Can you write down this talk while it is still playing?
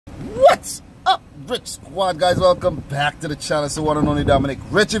Rich Squad, guys, welcome back to the channel. It's the one and only Dominic.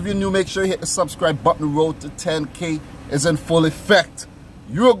 Rich, if you're new, make sure you hit the subscribe button. The road to 10K is in full effect.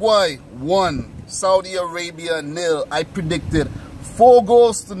 Uruguay 1, Saudi Arabia 0. I predicted 4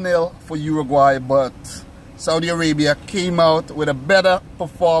 goals to 0 for Uruguay, but Saudi Arabia came out with a better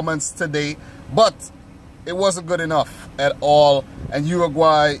performance today, but it wasn't good enough at all, and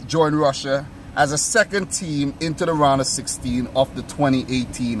Uruguay joined Russia as a second team into the round of 16 of the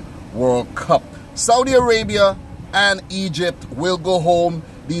 2018 World Cup. Saudi Arabia and Egypt will go home.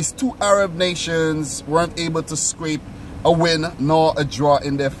 These two Arab nations weren't able to scrape a win nor a draw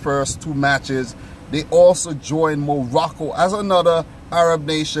in their first 2 matches. They also joined Morocco as another Arab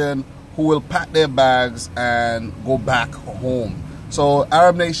nation who will pack their bags and go back home. So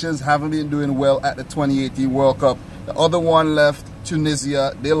Arab nations haven't been doing well at the 2018 World Cup. The other one left,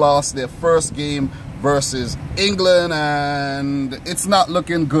 Tunisia. They lost their first game versus England, and it's not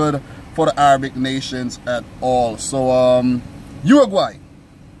looking good for the Arabic nations at all. So Uruguay,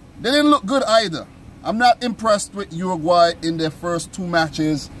 they didn't look good either. I'm not impressed with Uruguay in their first 2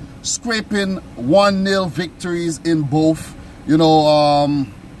 matches, scraping 1-0 victories in both. You know,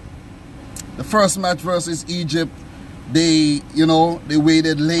 the first match versus Egypt, they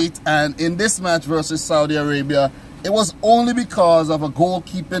waited late, and in this match versus Saudi Arabia, it was only because of a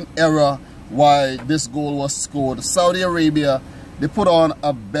goalkeeping error why this goal was scored. Saudi Arabia, they put on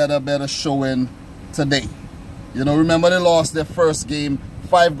a better showing today. You know, remember they lost their first game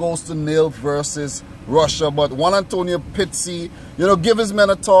 5 goals to 0 versus Russia, but Juan Antonio Pizzi, you know, give his men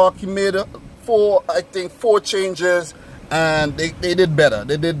a talk. He made 4 changes, and they did better.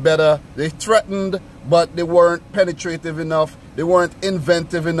 They did better. They threatened, but they weren't penetrative enough. They weren't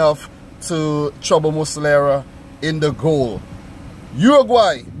inventive enough to trouble Muslera in the goal.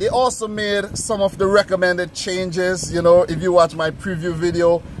 Uruguay, they also made some of the recommended changes. You know, if you watch my preview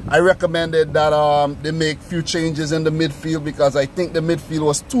video, I recommended that they make few changes in the midfield because I think the midfield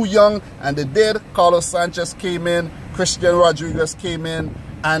was too young, and they did. Carlos Sanchez came in, Christian Rodriguez came in,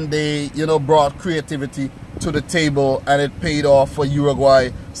 and they, you know, brought creativity to the table, and it paid off for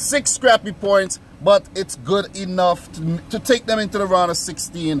Uruguay. 6 scrappy points, but it's good enough to take them into the round of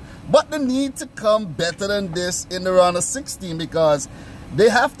 16. But they need to come better than this in the round of 16 because they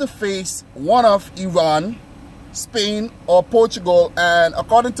have to face one of Iran, Spain, or Portugal. And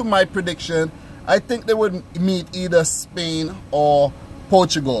according to my prediction, I think they would meet either Spain or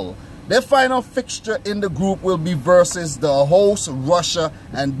Portugal. Their final fixture in the group will be versus the host, Russia,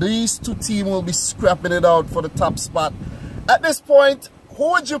 and these 2 teams will be scrapping it out for the top spot. At this point,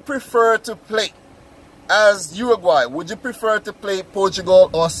 who would you prefer to play? As Uruguay, would you prefer to play Portugal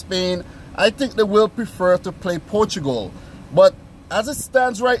or Spain? I think they will prefer to play Portugal. But as it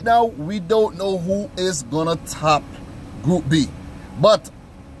stands right now, we don't know who is going to top Group B. But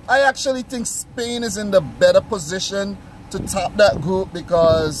I actually think Spain is in the better position to top that group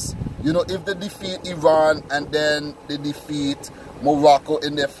because, you know, if they defeat Iran and then they defeat Morocco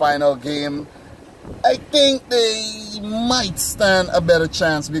in their final game, I think they might stand a better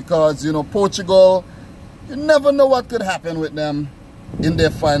chance because, you know, Portugal, you never know what could happen with them in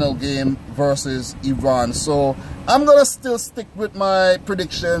their final game versus Iran. So I'm gonna still stick with my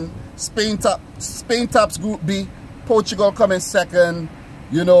prediction. Spain tops Group B, Portugal coming second.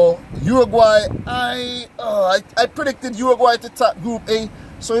 You know, Uruguay, I predicted Uruguay to top Group A,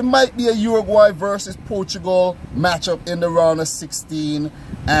 so it might be a Uruguay versus Portugal matchup in the round of 16,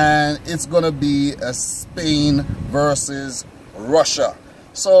 and it's gonna be a Spain versus Russia.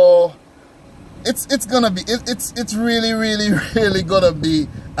 So it's really gonna be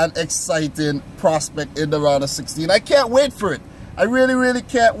an exciting prospect in the round of 16. I can't wait for it. I really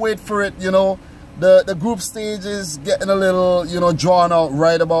can't wait for it. You know, the group stage is getting a little, you know, drawn out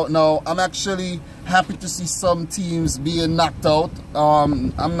right about now. I'm actually happy to see some teams being knocked out.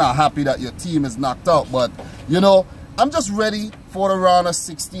 I'm not happy that your team is knocked out, but you know, I'm just ready for the round of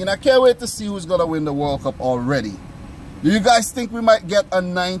 16. I can't wait to see who's gonna win the World Cup already. Do you guys think we might get a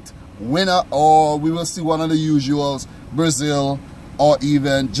 9th winner, or we will see one of the usuals, Brazil or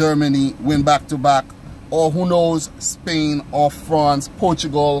even Germany win back-to-back, or who knows, Spain or France,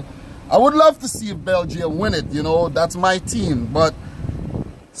 Portugal? I would love to see if Belgium win it, you know, that's my team. But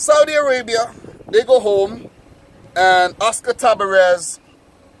Saudi Arabia, they go home, and Oscar Tabarez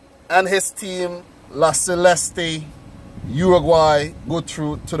and his team, La Celeste, Uruguay, go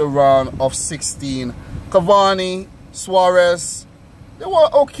through to the round of 16. Cavani, Suarez, they were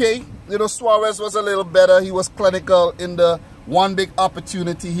okay. You know, Suarez was a little better. He was clinical in the one big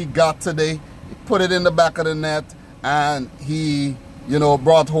opportunity he got today. He put it in the back of the net, and he, you know,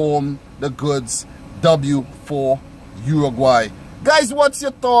 brought home the goods. W for Uruguay. Guys, what's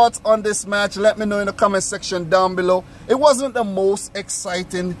your thoughts on this match? Let me know in the comment section down below. It wasn't the most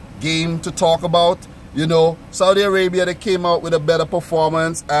exciting game to talk about. You know, Saudi Arabia, they came out with a better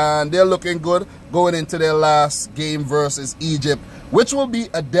performance and they're looking good going into their last game versus Egypt, which will be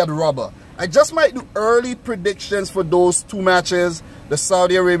a dead rubber. I just might do early predictions for those two matches, the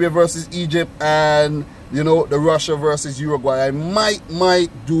Saudi Arabia versus Egypt and, you know, the Russia versus Uruguay. I might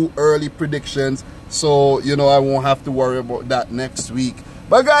do early predictions, so, you know, I won't have to worry about that next week.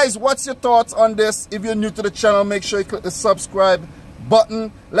 But guys, what's your thoughts on this? If you're new to the channel, make sure you click the subscribe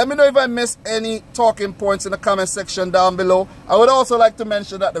button. Let me know if I missed any talking points in the comment section down below. I would also like to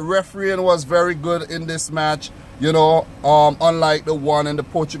mention that the refereeing was very good in this match, you know, unlike the one in the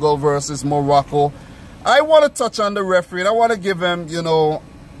Portugal versus Morocco. I want to touch on the refereeing. I want to give him,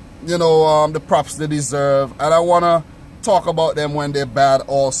 the props they deserve, and I want to talk about them when they're bad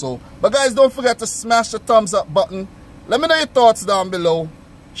also. But guys, don't forget to smash the thumbs up button. Let me know your thoughts down below.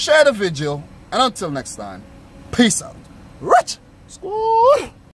 Share the video, and until next time, peace out. Rich School.